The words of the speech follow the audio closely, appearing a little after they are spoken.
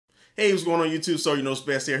Hey, what's going on YouTube? So you know it's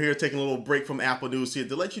best here taking a little break from Apple News here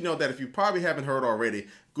to let you know that if you probably haven't heard already,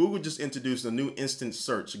 Google just introduced a new instant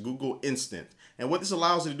search, Google Instant. And what this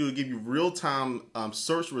allows you to do to give you real-time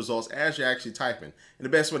search results as you're actually typing. And the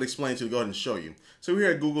best way to explain to you, go ahead and show you. So we're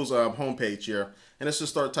here at Google's homepage here, and let's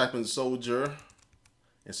just start typing soldier.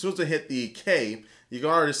 As soon as I hit the K, you can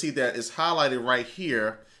already see that it's highlighted right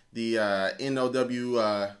here, the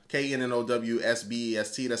KNNOWSBEST,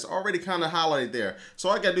 that's already kind of highlighted there. So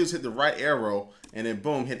all I gotta do is hit the right arrow and then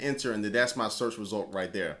boom, hit enter, and then that's my search result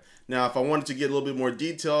right there. Now, if I wanted to get a little bit more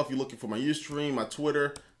detail, if you're looking for my Ustream, my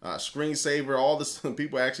Twitter, screensaver, all this,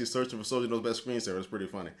 people are actually searching for Soldier Knows Best screensaver. It's pretty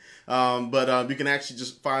funny. But you can actually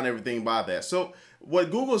just find everything by that. So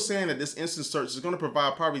what Google is saying that this instant search is going to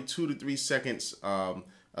provide probably 2 to 3 seconds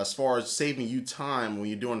as far as saving you time when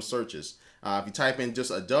you're doing searches. If you type in just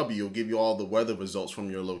a W, it'll give you all the weather results from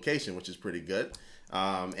your location, which is pretty good.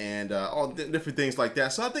 All different things like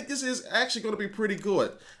that. So I think this is actually going to be pretty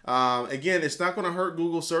good. Again, it's not going to hurt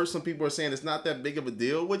Google search. Some people are saying it's not that big of a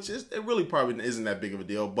deal, which it really probably isn't that big of a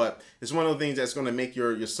deal, but it's one of the things that's going to make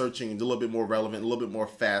your searching a little bit more relevant, a little bit more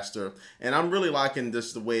faster. And I'm really liking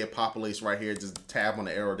this, the way it populates right here. Just tab on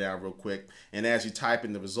the arrow down real quick, and as you type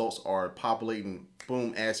in, the results are populating,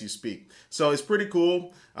 boom, as you speak. So it's pretty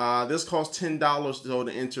cool. This costs $10 to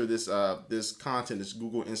enter this this content, this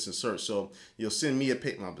Google Instant Search. So you'll send me a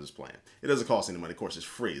pic. I'm just playing. It doesn't cost any money. Of course, it's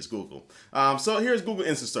free. It's Google. So here's Google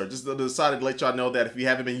Instant Search. Just decided to let y'all know that if you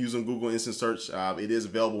haven't been using Google Instant Search, it is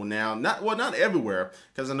available now. Not everywhere,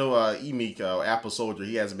 because I know Emeek, Apple Soldier,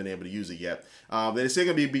 he hasn't been able to use it yet. But it's still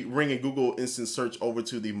going to be bringing Google Instant Search over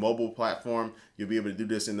to the mobile platform. You'll be able to do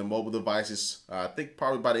this in the mobile devices. I think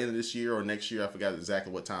probably by the end of this year or next year. I forgot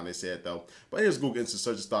exactly what time they said though. But here's Google Instant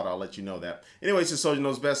Search. Just thought I'll let you know that. Anyways, it's Soldier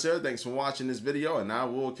Knows Best here. Thanks for watching this video, and I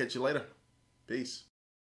will catch you later. Peace.